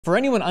For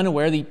anyone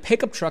unaware, the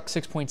pickup truck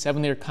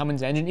 6.7-liter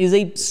Cummins engine is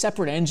a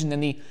separate engine than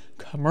the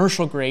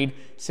commercial grade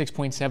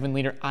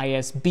 6.7-liter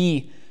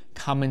ISB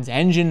Cummins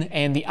engine,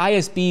 and the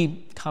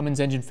ISB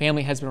Cummins engine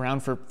family has been around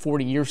for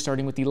 40 years,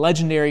 starting with the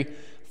legendary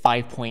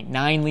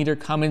 5.9-liter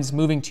Cummins,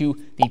 moving to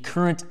the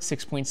current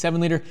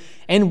 6.7-liter,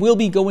 and will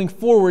be going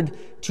forward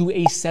to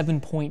a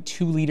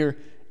 7.2-liter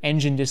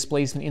engine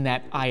displacement in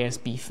that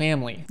ISB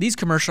family. These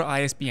commercial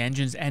ISB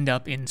engines end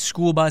up in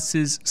school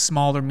buses,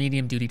 smaller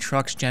medium-duty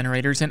trucks,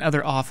 generators, and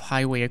other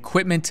off-highway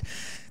equipment.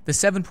 The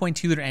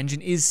 7.2-liter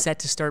engine is set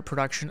to start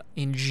production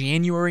in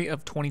January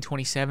of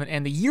 2027,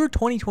 and the year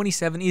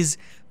 2027 is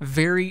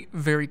very,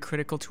 very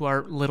critical to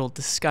our little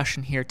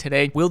discussion here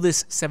today. Will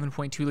this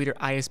 7.2-liter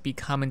ISB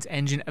Cummins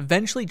engine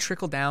eventually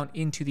trickle down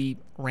into the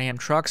Ram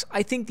trucks?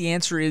 I think the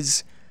answer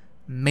is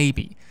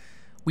maybe.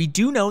 We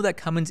do know that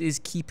Cummins is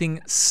keeping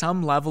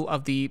some level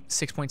of the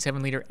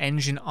 6.7-liter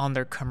engine on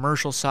their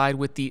commercial side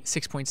with the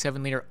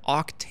 6.7-liter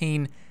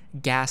octane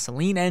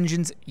gasoline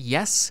engines.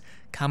 Yes,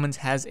 Cummins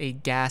has a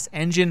gas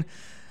engine,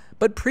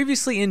 but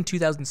previously in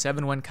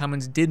 2007, when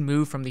Cummins did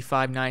move from the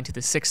 5.9 to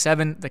the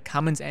 6.7, the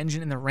Cummins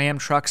engine in the Ram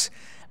trucks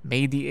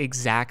made the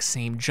exact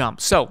same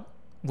jump. So,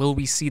 will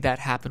we see that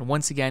happen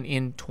once again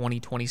in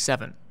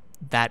 2027?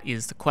 That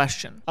is the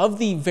question. Of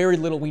the very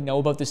little we know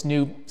about this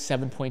new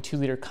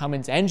 7.2-liter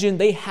Cummins engine,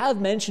 they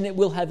have mentioned it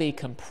will have a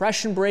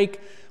compression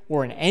brake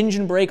or an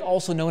engine brake,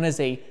 also known as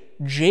a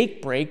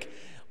Jake brake,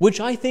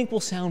 which I think will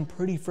sound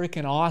pretty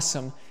freaking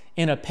awesome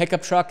in a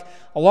pickup truck.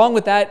 Along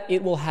with that,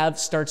 it will have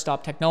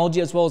start-stop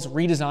technology as well as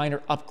redesigned or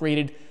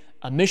upgraded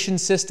emission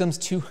systems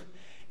to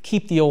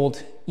keep the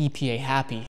old EPA happy.